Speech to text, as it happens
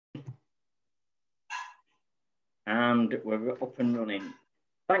and we're up and running.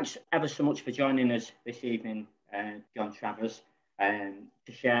 Thanks ever so much for joining us this evening, John Travers,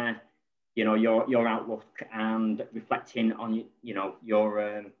 to share, your outlook and reflecting on,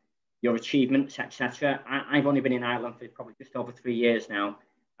 your achievements, etc. I've only been in Ireland for probably just over 3 years now,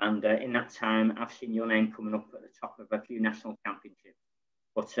 and in that time, I've seen your name coming up at the top of a few national championships.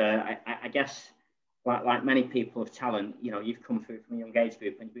 But I guess, like many people of talent, you've come through from a young age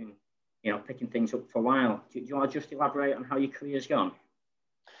group and you've been, picking things up for a while. Do you want to just elaborate on how your career's gone?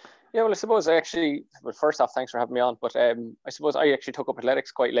 Yeah, well, I suppose well, first off, thanks for having me on. But I suppose I actually took up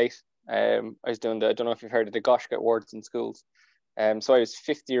athletics quite late. I was doing I don't know if you've heard of the Goshka Awards in schools. So I was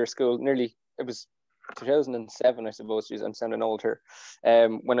fifth year of school, it was 2007, I suppose. Geez, I'm sounding old here.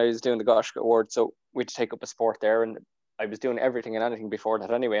 When I was doing the Goshka Awards, so we had to take up a sport there, and I was doing everything and anything before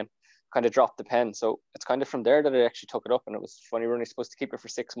that anyway, and kind of dropped the pen. So it's kind of from there that I actually took it up, and it was funny. We were only supposed to keep it for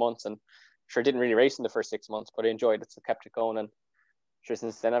 6 months, and sure, I didn't really race in the first 6 months, but I enjoyed it, so kept it going. And sure,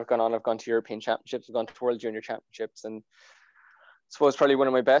 since then I've gone to European Championships, I've gone to World Junior Championships, and I suppose probably one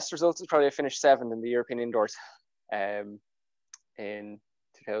of my best results is probably I finished 7th in the European Indoors in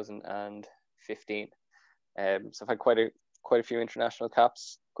 2015. So I've had quite a few international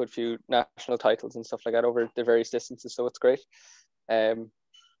caps, quite a few national titles and stuff like that over the various distances, so it's great.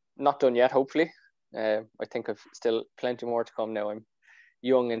 Not done yet, hopefully. I think I've still plenty more to come now. I'm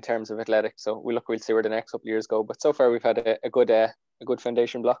young in terms of athletics, so we'll see where the next couple of years go. But so far we've had a good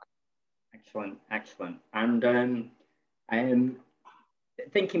foundation block. Excellent. And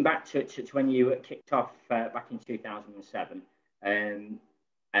thinking back to when you kicked off back in 2007,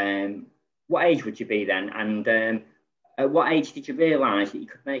 what age would you be then? And at what age did you realise that you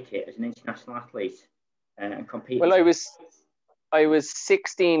could make it as an international athlete and compete? Well, I was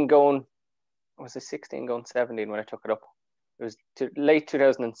 16 going. Was I 16 going 17 when I took it up? It was late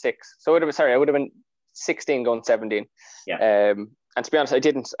 2006. So I would have been 16 going 17. Yeah. And to be honest, I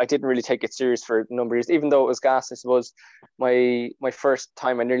didn't really take it serious for a number of years, even though it was gas. I suppose my first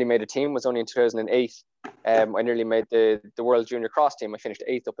time I nearly made a team was only in 2008. I nearly made the World Junior Cross team. I finished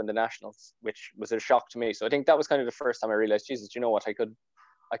 8th up in the nationals, which was a shock to me. So I think that was kind of the first time I realized, Jesus, you know what, I could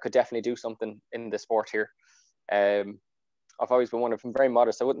definitely do something in the sport here. I've always been I'm very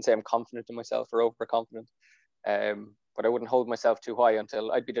modest. I wouldn't say I'm confident in myself or overconfident, but I wouldn't hold myself too high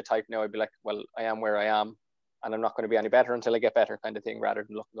until I'd be the type now. I'd be like, well, I am where I am, and I'm not going to be any better until I get better, kind of thing, rather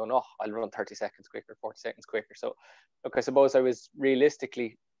than looking going, oh, I'll run 30 seconds quicker, 40 seconds quicker. So look, I suppose I was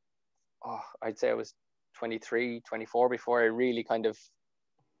realistically, I'd say I was 23, 24 before I really kind of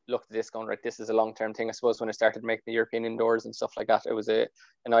looked at this going, right, this is a long-term thing. I suppose when I started making the European Indoors and stuff like that, it was an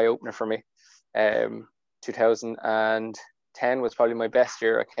eye-opener for me. 2010 was probably my best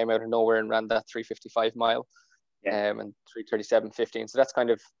year. I came out of nowhere and ran that 355 mile. Yeah. And 337.15. So that's kind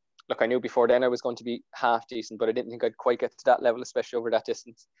of, look, I knew before then I was going to be half decent, but I didn't think I'd quite get to that level, especially over that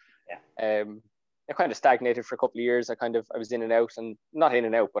distance. Yeah. I kind of stagnated for a couple of years. I was in and out, and not in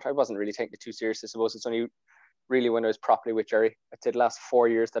and out, but I wasn't really taking it too serious. I suppose it's only really when I was properly with Jerry, I'd say the last 4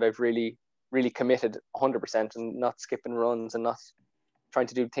 years, that I've really, really committed 100% and not skipping runs and not trying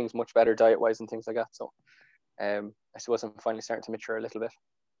to do things much better diet-wise and things like that. So I suppose I'm finally starting to mature a little bit.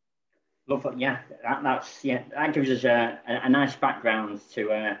 Love it. Yeah, that gives us a nice background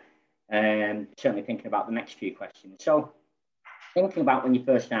to certainly thinking about the next few questions. So, thinking about when you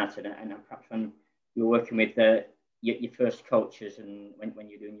first started, and perhaps when you were working with your first coaches, and when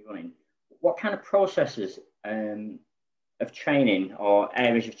you're doing your running, what kind of processes of training or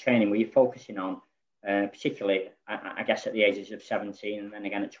areas of training were you focusing on, particularly, I guess, at the ages of 17 and then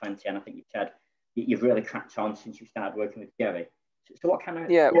again at 20? And I think you said you've really cracked on since you started working with Jerry. So what kind of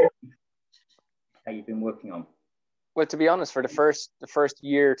how you've been working on? Well, to be honest, for the first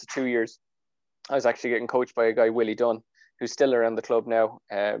year to 2 years, I was actually getting coached by a guy, Willie Dunn, who's still around the club now.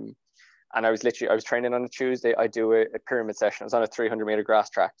 And I was training on a Tuesday. I do a pyramid session. I was on a 300-meter grass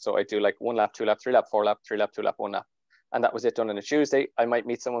track. So I do like 1 lap, 2 lap, 3 lap, 4 lap, 3 lap, 2 lap, 1 lap. And that was it, done on a Tuesday. I might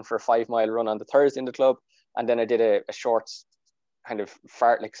meet someone for a 5-mile run on the Thursday in the club. And then I did a short kind of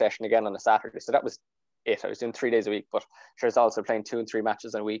fartlek session again on a Saturday. So that was it. I was doing 3 days a week, but sure, I was also playing 2 and 3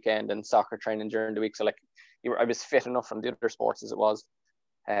 matches on a weekend and soccer training during the week. So like, I was fit enough from the other sports as it was.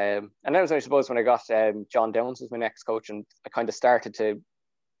 And that was, I suppose, when I got John Downs as my next coach, and I kind of started to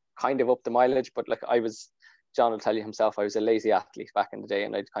kind of up the mileage. But like, John will tell you himself, I was a lazy athlete back in the day,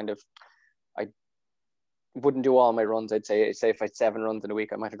 and I wouldn't do all my runs. I'd say if I had 7 runs in a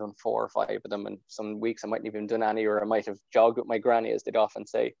week, I might have done 4 or 5 of them, and some weeks I mightn't even done any, or I might have jogged with my granny, as they'd often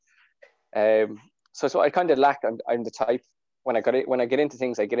say. So I kind of lack. I'm the type, when I get into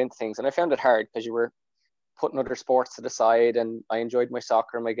things, and I found it hard because you were putting other sports to the side, and I enjoyed my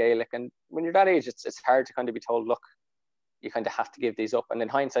soccer and my Gaelic. And when you're that age, it's hard to kind of be told, look, you kind of have to give these up. And in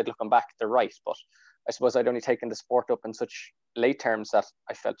hindsight, looking back, they're right. But I suppose I'd only taken the sport up in such late terms that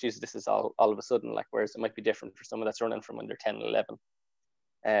I felt, Jesus, this is all of a sudden, like, whereas it might be different for someone that's running from under 10 and 11.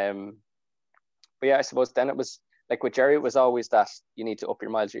 But yeah, I suppose then it was like with Jerry, it was always that you need to up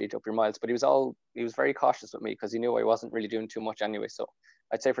your miles, but he was very cautious with me because he knew I wasn't really doing too much anyway. So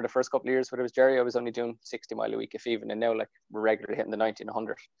I'd say for the first couple of years when it was Jerry, I was only doing 60 mile a week, if even, and now like we're regularly hitting the 90 and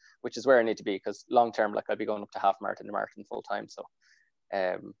 100, which is where I need to be, because long term, like I'll be going up to half marathon and marathon full time. So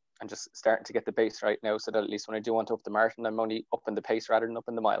I'm just starting to get the pace right now, so that at least when I do want to up the marathon, I'm only up in the pace rather than up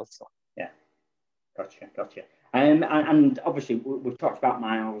in the miles. So yeah, gotcha. And obviously we've talked about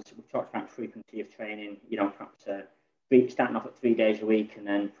miles, we've talked about frequency of training, you know, perhaps starting off at 3 days a week, and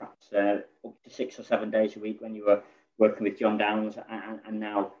then perhaps up to 6 or 7 days a week when you were working with John Downs, and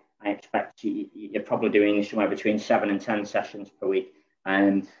now I expect you're probably doing somewhere between 7 and 10 sessions per week.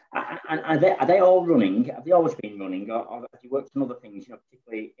 And are they all running? Have they always been running, or have you worked on other things, you know,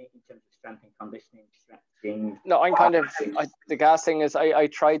 particularly in terms of strength and conditioning, stretching? No, I'm kind of, the gas thing is I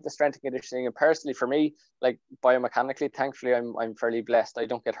tried the strength and conditioning, and personally for me, like biomechanically, thankfully, I'm fairly blessed. I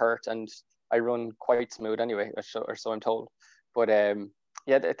don't get hurt and I run quite smooth anyway, or so I'm told. But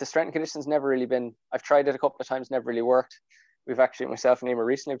yeah, the strength and conditioning's never really been, I've tried it a couple of times, never really worked. We've actually, myself and Emer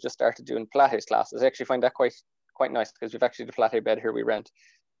recently, have just started doing Pilates classes. I actually find that quite nice, because we've actually the Pilates bed here we rent.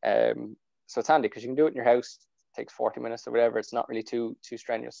 So it's handy because you can do it in your house. It takes 40 minutes or whatever. It's not really too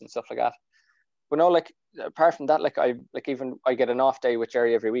strenuous and stuff like that. But no, like apart from that, like I get an off day with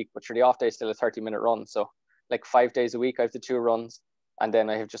Jerry every week, but sure, the off day is still a 30-minute run. So like 5 days a week, I have the 2 runs, and then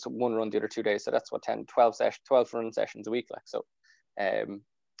I have just 1 run the other 2 days. So that's what 12 run sessions a week. Like, so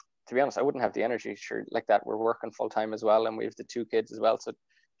to be honest, I wouldn't have the energy like that. We're working full time as well, and we have the 2 kids as well. So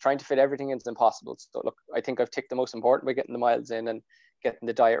trying to fit everything in is impossible. So look, I think I've ticked the most important by getting the miles in and getting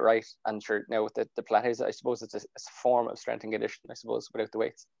the diet right. And sure, now with the Pilates, I suppose it's a form of strength and conditioning, I suppose, without the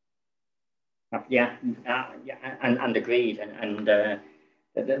weights. Yeah, and agreed. And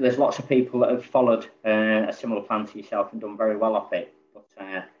there's lots of people that have followed a similar plan to yourself and done very well off it. But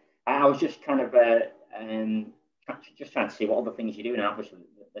I was just kind of just trying to see what other things you do. And obviously,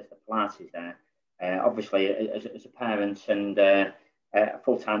 there's the Pilates there. Obviously, as a parent and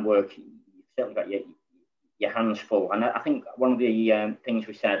full-time work, you've certainly got your hands full. And I think one of the things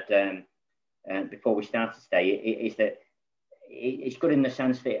we said before we started today is that it's good in the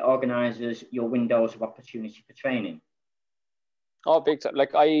sense that it organises your windows of opportunity for training. Oh, big time.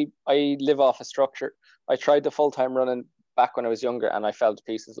 Like I live off a structure. I tried the full-time running back when I was younger, and I fell to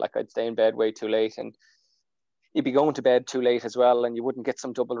pieces. Like I'd stay in bed way too late, and you'd be going to bed too late as well, and you wouldn't get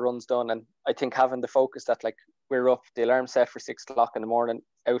some double runs done. And I think having the focus that like we're up, the alarm set for 6 o'clock in the morning,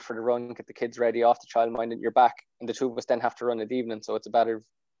 out for the run, get the kids ready, off the childminder, and you're back, and the 2 of us then have to run at evening. So it's a better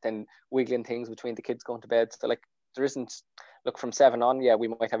than wiggling things between the kids going to bed. So like there isn't, look, from 7 on, yeah, we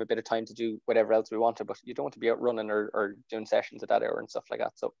might have a bit of time to do whatever else we wanted, but you don't want to be out running or doing sessions at that hour and stuff like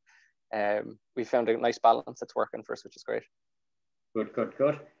that. So we found a nice balance that's working for us, which is great.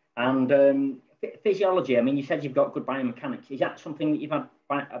 Good. And physiology, I mean, you said you've got good biomechanics. Is that something that you've had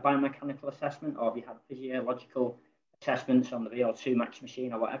a biomechanical assessment, or have you had physiological assessments on the VO2 max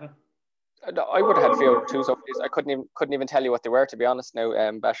machine or whatever? I would have had VO2s. So I couldn't even tell you what they were, to be honest now,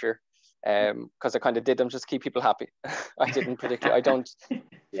 Bashir, because I kind of did them just to keep people happy. I didn't particularly, I don't,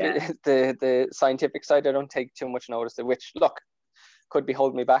 the scientific side, I don't take too much notice of, which, look, could be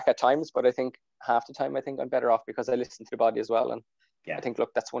holding me back at times, but I think half the time I think I'm better off because I listen to the body as well. And I think,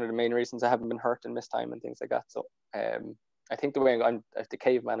 look, that's one of the main reasons I haven't been hurt and missed time and things like that. So I think the way I'm the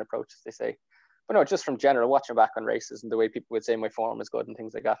caveman approach, as they say. But no, just from general watching back on races and the way people would say my form is good and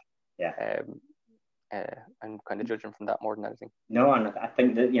things like that. I'm kind of judging from that more than anything. No, and I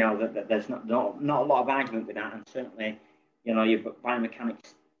think that, you know, that there's not a lot of argument with that, and certainly, you know, your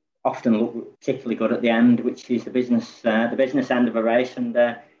biomechanics often look particularly good at the end, which is the business end of a race, and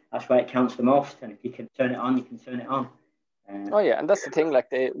that's where it counts the most. And if you can turn it on, you can turn it on. Oh yeah, and that's the thing. Like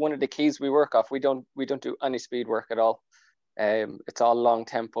one of the keys we work off, we don't do any speed work at all. It's all long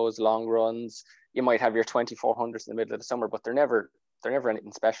tempos, long runs. You might have your 2400s in the middle of the summer, but they're never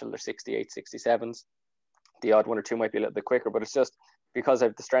anything special. They're 68, 67s. The odd 1 or 2 might be a little bit quicker, but it's just because I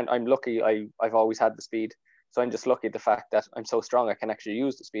have the strength. I'm lucky. I've always had the speed, so I'm just lucky at the fact that I'm so strong. I can actually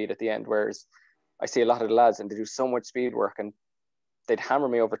use the speed at the end. Whereas I see a lot of the lads and they do so much speed work and they'd hammer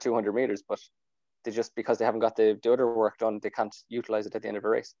me over 200 meters, but they just, because they haven't got the other work done, they can't utilize it at the end of a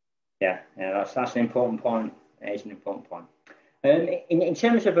race. Yeah, that's an important point. It is an important point. In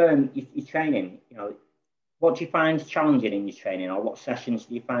terms of your training, you know, what do you find challenging in your training, or what sessions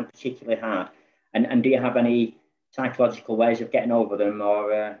do you find particularly hard? And do you have any psychological ways of getting over them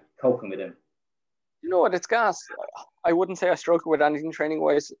or coping with them? You know what? It's gas. I wouldn't say I struggle with anything training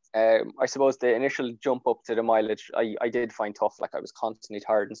wise. I suppose the initial jump up to the mileage, I did find tough. Like I was constantly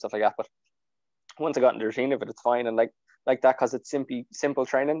tired and stuff like that. But once I got in the routine of it, it's fine. And like that, because it's simple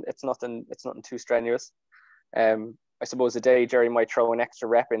training. It's nothing too strenuous. I suppose a day Jerry might throw an extra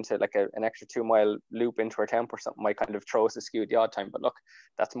rep into like an extra 2 mile loop into her temp or something, might kind of throw us askew at the odd time. But look,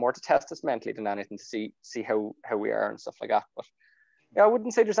 that's more to test us mentally than anything, to see how we are and stuff like that. But yeah, I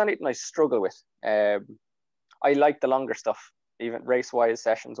wouldn't say there's anything I struggle with. I like the longer stuff, even race wise,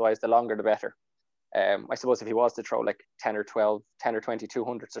 sessions wise, the longer the better. I suppose if he was to throw like 10 or 12, 10 or 20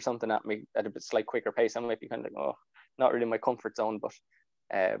 200s or something at me at a bit slight quicker pace, I might be kind of like, oh, not really my comfort zone. But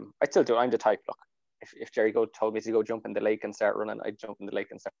I'd still do it. I'm the type, look, if Jerry told me to go jump in the lake and start running, I'd jump in the lake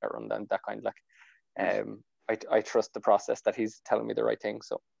and start running. And that kind of like, I trust the process that he's telling me the right thing,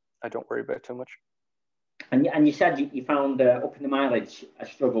 so I don't worry about it too much. And you said you found upping the mileage a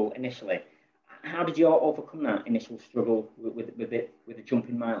struggle initially. How did you overcome that initial struggle with the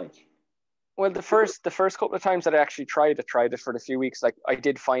jumping mileage? Well, the first couple of times that I actually tried it for a few weeks, like I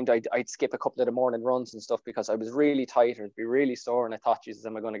did find I'd skip a couple of the morning runs and stuff because I was really tight or I'd be really sore, and I thought, Jesus,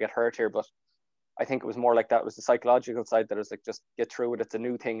 am I going to get hurt here? But I think it was more like that. It was the psychological side that was like, just get through it. It's a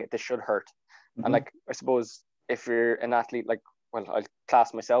new thing. This should hurt. Mm-hmm. And like, I suppose if you're an athlete, like, well, I'll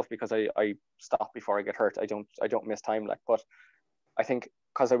class myself because I stop before I get hurt. I don't miss time. Like, but I think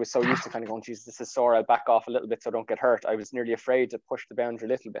because I was so used to kind of going, Jesus, this is sore, I'll back off a little bit so I don't get hurt. I was nearly afraid to push the boundary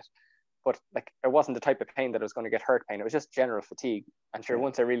a little bit. But like, it wasn't the type of pain that I was going to get hurt pain. It was just general fatigue. And sure,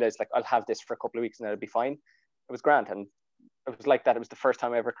 once I realized like I'll have this for a couple of weeks and it'll be fine, it was grand. And it was like that. It was the first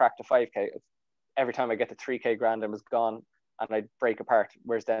time I ever cracked a 5K. Every time I get to 3K grand, I was gone and I'd break apart.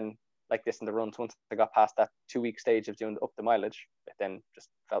 Whereas then, like this in the runs, once I got past that 2-week stage of doing up the mileage, it then just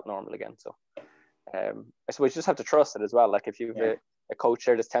felt normal again. So I suppose you just have to trust it as well. Like if you have a coach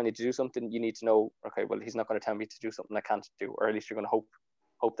there that's telling you to do something, you need to know, okay, well, he's not going to tell me to do something I can't do, or at least you're going to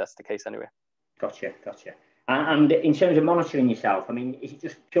hope that's the case anyway. Gotcha. And in terms of monitoring yourself, I mean, is it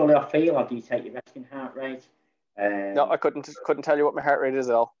just purely off feel, or do you take your resting heart rate? No, I couldn't tell you what my heart rate is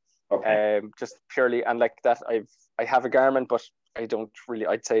at all. Okay. Just purely, and like that, I have a Garmin, but I don't really.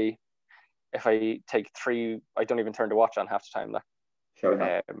 I'd say if I take 3, I don't even turn the watch on half the time. Like,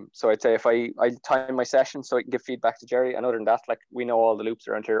 sure. So I'd say if I time my session so I can give feedback to Jerry, and other than that, like we know all the loops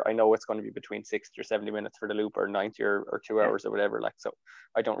around here. I know it's going to be between 60 or 70 minutes for the loop, or 90 or 2 hours or whatever. Like, so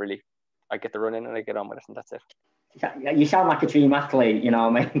I don't really. I get the run in and I get on with it, and that's it. You sound like a dream athlete. You know, I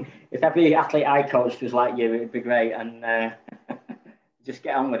mean, if every athlete I coached was like you, it'd be great. And just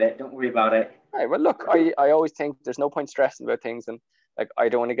get on with it. Don't worry about it. Right. Well, look, I always think there's no point stressing about things, and like I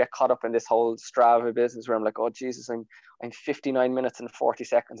don't want to get caught up in this whole Strava business where I'm like, oh Jesus, I'm 59 minutes and 40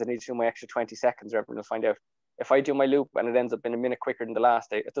 seconds. I need to do my extra 20 seconds, or everyone will find out. If I do my loop and it ends up being a minute quicker than the last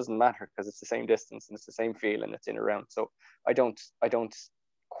day, it doesn't matter because it's the same distance and it's the same feel and it's in a round. So I don't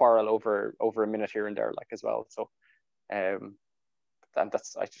quarrel over a minute here and there, like, as well. So and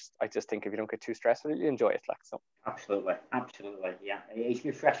that's I just think if you don't get too stressed, you enjoy it, like. So absolutely, yeah, it's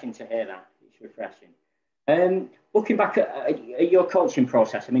refreshing to hear that. It's refreshing. Looking back at your coaching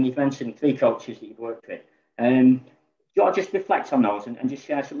process, I mean, you've mentioned 3 coaches that you've worked with. Do you want to just reflect on those and just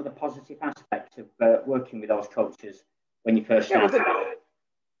share some of the positive aspects of working with those coaches when you first started? Well,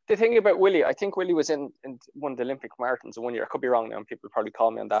 the thing about Willie, I think Willie was in one of the Olympic marathons in one year. I could be wrong now, and people probably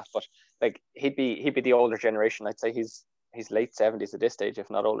call me on that, but like he'd be the older generation. I'd say he's late 70s at this stage, if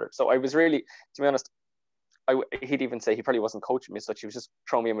not older. So I was really, to be honest, he'd even say he probably wasn't coaching me as such. He was just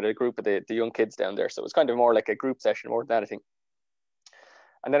throwing me in with a group of the young kids down there. So it was kind of more like a group session more than anything.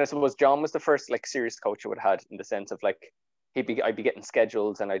 And then I suppose John was the first like serious coach I would have had, in the sense of like I'd be getting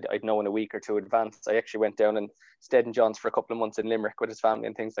schedules and I'd know in a week or two advance. I actually went down and stayed in John's for a couple of months in Limerick with his family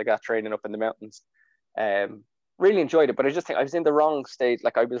and things like that, training up in the mountains. Really enjoyed it, but I just think I was in the wrong state.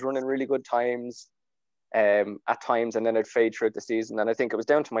 Like I was running really good times at times, and then I'd fade throughout the season. And I think it was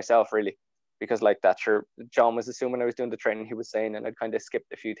down to myself really, because like that, sure, John was assuming I was doing the training he was saying, and I'd kind of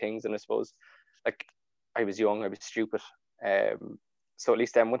skipped a few things. And I suppose like I was young, I was stupid. So at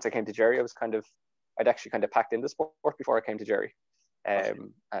least then once I came to Jerry, I'd actually kind of packed in the sport before I came to Jerry.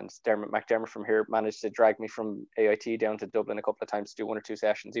 And Dermot McDermott from here managed to drag me from AIT down to Dublin a couple of times to do 1 or 2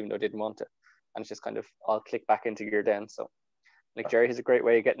 sessions, even though I didn't want to. And it's just kind of all click back into gear then. So like Jerry has a great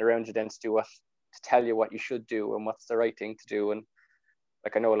way of getting around you then to tell you what you should do and what's the right thing to do. And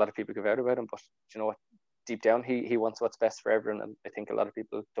like I know a lot of people give out about him, but you know what? Deep down, he wants what's best for everyone, and I think a lot of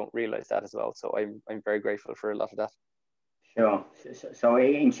people don't realize that as well. So I'm very grateful for a lot of that. Sure. So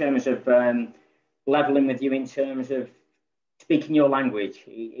in terms of leveling with you in terms of speaking your language.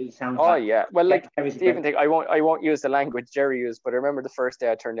 It sounds Oh like yeah. Well, like Jerry's a to even great. think, I won't use the language Jerry used, but I remember the first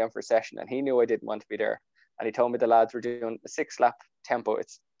day I turned down for a session, and he knew I didn't want to be there, and he told me the lads were doing a 6 lap tempo.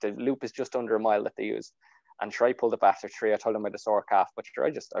 It's the loop is just under a mile that they use, and sure I pulled up after 3. I told him I had a sore calf, but sure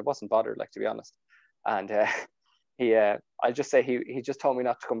I wasn't bothered, like, to be honest. And I'll just say he just told me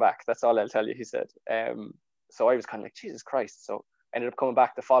not to come back. That's all I'll tell you. He said. So I was kind of like, Jesus Christ. So I ended up coming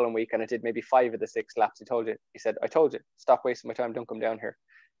back the following week, and I did maybe 5 of the 6 laps. He said, I told you, stop wasting my time. Don't come down here.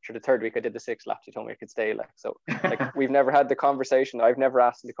 For the third week, I did the 6 laps. He told me I could stay. Like, so, like, we've never had the conversation. I've never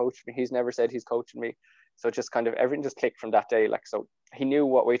asked him to coach me. He's never said he's coaching me. So it just kind of everything just clicked from that day. Like, so he knew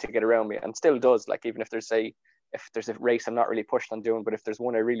what way to get around me, and still does. Like, even if there's a race I'm not really pushed on doing, but if there's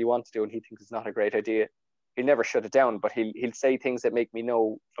one I really want to do and he thinks it's not a great idea, he'll never shut it down. But he'll say things that make me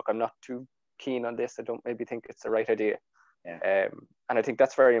know, look, I'm not too keen on this. I don't maybe think it's the right idea. Yeah. And I think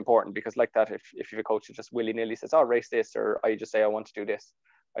that's very important, because like that, if you have a coach that just willy-nilly says, oh, race this, or I just say I want to do this,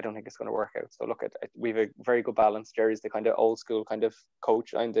 I don't think it's going to work out. So look, we have a very good balance. Jerry's the kind of old school kind of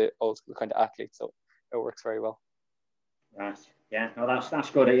coach. I'm the old school kind of athlete. So it works very well. Right. Yeah. No, that's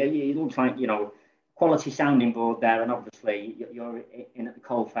good. It looks like, quality sounding board there, and obviously you're in at the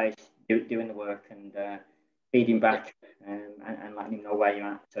coalface doing the work and feeding back and letting him know where you're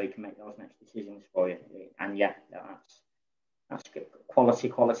at, so he can make those next decisions for you. And yeah, that's good. Quality.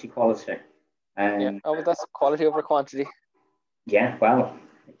 But that's quality over quantity. Yeah. Well,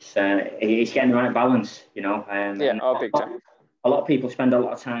 it's getting the right balance, Big time. A lot of people spend a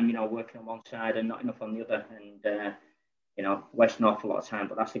lot of time, working on one side and not enough on the other, and wasting an awful lot of time.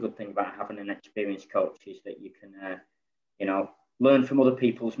 But that's the good thing about having an experienced coach, is that you can, learn from other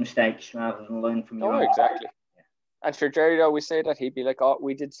people's mistakes rather than learn from your own. Exactly. Yeah. And sure, Jerry always say that. He'd be like, oh,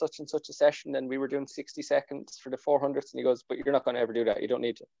 we did such and such a session and we were doing 60 seconds for the 400s. And he goes, but you're not going to ever do that. You don't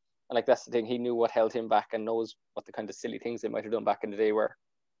need to. And like, that's the thing. He knew what held him back and knows what the kind of silly things they might have done back in the day were.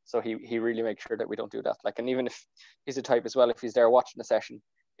 So he really makes sure that we don't do that. Like, and even if he's a type as well, if he's there watching the session,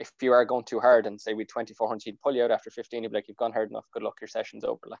 if you are going too hard and say we 2400, he'd pull you out after 15. He'd be like, you've gone hard enough. Good luck. Your session's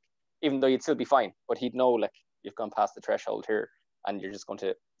over. Like, even though you'd still be fine, but he'd know, like, you've gone past the threshold here and you're going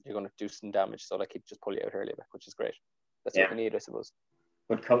to do some damage. So like, he'd just pull you out early, like, which is great. That's what we need, I suppose.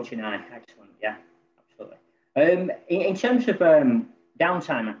 Good coaching eye. Excellent. Yeah, absolutely. In terms of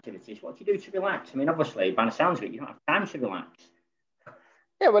downtime activities, what do you do to relax? I mean, obviously, by the sounds of it, you don't have time to relax.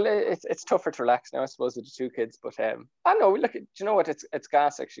 Yeah, well, it's tougher to relax now, I suppose, with the 2 kids. But I know, look, do you know what? It's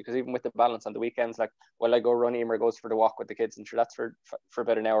gas, actually, because even with the balance on the weekends, like, well, I go run, Emer goes for the walk with the kids, and sure, that's for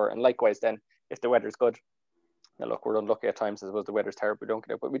about an hour. And likewise, then, if the weather's good, now look, we're unlucky at times. I suppose the weather's terrible, we don't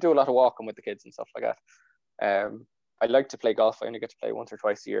get out, but we do a lot of walking with the kids and stuff like that. I like to play golf. I only get to play once or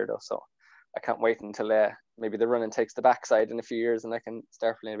twice a year, though, so I can't wait until maybe the running takes the backside in a few years, and I can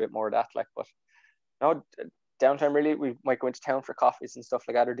start playing a bit more of that. Like, but no. Downtime, really, we might go into town for coffees and stuff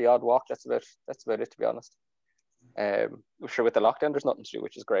like that, or the odd walk. That's about it, to be honest. Sure, with the lockdown, there's nothing to do,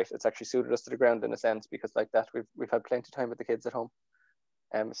 which is great. It's actually suited us to the ground in a sense, because like that, we've had plenty of time with the kids at home.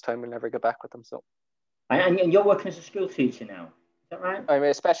 It's time we'll never get back with them. So. And you're working as a school teacher now, is that right? I'm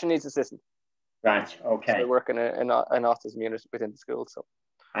a special needs assistant. Right. Okay. So I work in an autism unit within the school. So.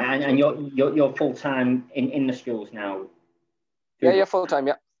 And you're full time in the schools now. Yeah, full time.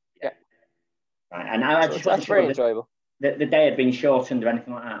 Yeah. Right, and I just want to very enjoyable. The day had been shortened or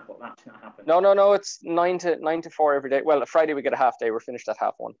anything like that, but that's not happened. No. It's 9 to 4 every day. Well, Friday we get a half day. We're finished at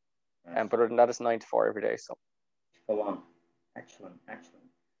 1:30. Right. But other than that, it's 9 to 4 every day. So. Full on. Excellent.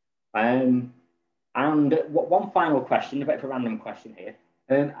 And one final question, a bit of a random question here.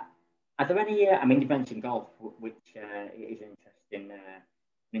 Are there any? You mentioned golf, which is an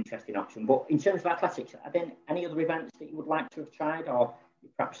interesting option. But in terms of athletics, are there any other events that you would like to have tried, or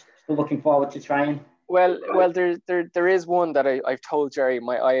perhaps still looking forward to trying? Well, there is one that I've told Jerry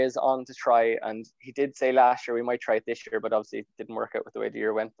my eye is on to try, and he did say last year we might try it this year, but obviously it didn't work out with the way the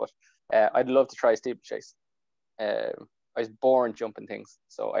year went. But I'd love to try steeplechase. I was born jumping things,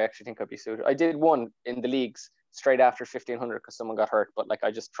 so I actually think I'd be suited. I did one in the leagues straight after 1500 because someone got hurt, but like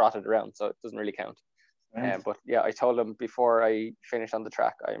I just trotted around, so it doesn't really count. Right. But yeah, I told him before I finish on the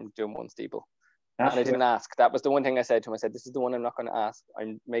track, I'm doing one steeple. And I didn't ask. That was the one thing I said to him. I said, this is the one I'm not going to ask.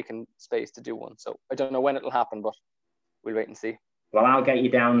 I'm making space to do one. So I don't know when it'll happen, but we'll wait and see. Well, I'll get you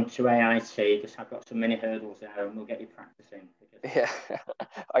down to AIT because I've got some mini hurdles there and we'll get you practicing. Yeah,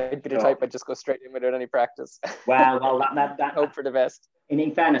 I'd be the type I'd just go straight in without any practice. Well, that hope for the best.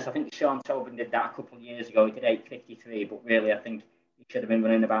 In fairness, I think Sean Tobin did that a couple of years ago. He did 8:53, but really I think he should have been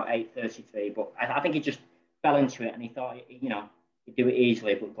running about 8:33. But I think he just fell into it and he thought, you do it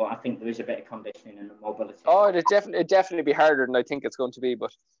easily, but I think there is a bit of conditioning and mobility. Oh, it'd definitely be harder than I think it's going to be,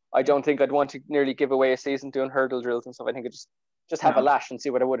 but I don't think I'd want to nearly give away a season doing hurdle drills and stuff. I think I'd just have a lash and see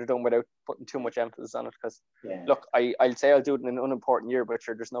what I would have done without putting too much emphasis on it. Because look, I'll say I'll do it in an unimportant year, but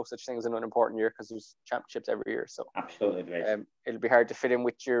sure, there's no such thing as an unimportant year because there's championships every year. So absolutely great. It'll be hard to fit in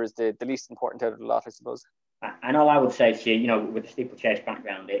which year is the least important out of the lot, I suppose. And all I would say to you, with the steeplechase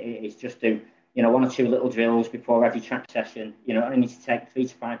background, it's just do 1 or 2 little drills before every track session. Only need to take 3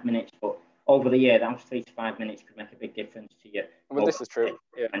 to 5 minutes, but over the year, those 3 to 5 minutes could make a big difference to you. Well, this is true.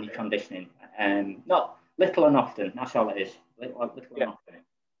 Yeah. And your conditioning. Not little and often. That's all it is. Little and often.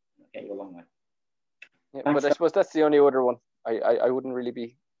 It'll get you a long way. Yeah, but I suppose that's the only other one. I wouldn't really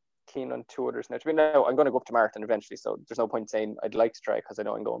be keen on 2 others now. I'm going to go up to marathon eventually, so there's no point saying I'd like to try because I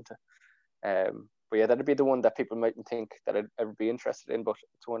know I'm going to. But yeah, that'd be the one that people mightn't think that I'd ever be interested in, but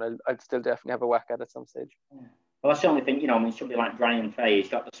it's one I'd still definitely have a whack at some stage. Yeah. Well, that's the only thing, somebody like Brian Fay, he's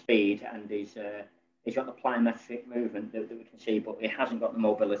got the speed and he's got the plyometric movement that we can see, but he hasn't got the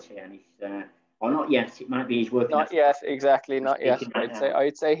mobility, and he's or not yet. It might be he's working. Not yet, exactly, not yet.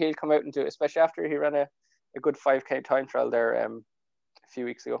 I'd say he'll come out and do it, especially after he ran a good 5K time trial there a few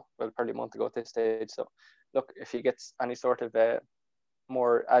weeks ago, well, probably a month ago at this stage. So, look, if he gets any sort of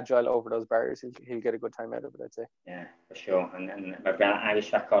more agile over those barriers, he'll get a good time out of it, I'd say. Yeah, for sure. And maybe an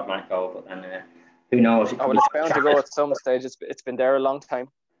Irish record might go, but then who knows? Well, it's bound to go at some stage. It's been there a long time.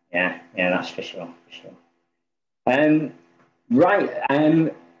 Yeah, that's for sure. Right,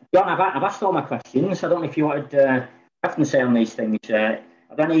 John, I've asked all my questions. I don't know if you wanted to often say on these things. Are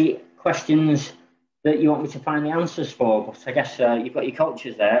there any questions that you want me to find the answers for? But I guess you've got your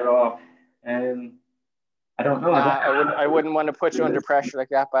coaches there, or I don't know. I wouldn't want to put you under pressure like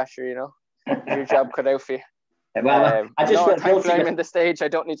that, Basher. Your job cut out for you. Well, I just thankfully I'm in the stage. I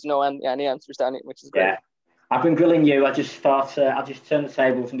don't need to know any answers to anything, which is great. Yeah, I've been grilling you. I just thought I'll just turn the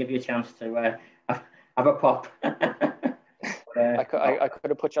tables and give you a chance to have a pop. I could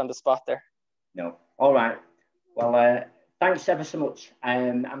have put you on the spot there. No. All right. Well, thanks ever so much.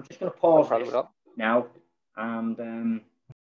 I'm just going to pause now, and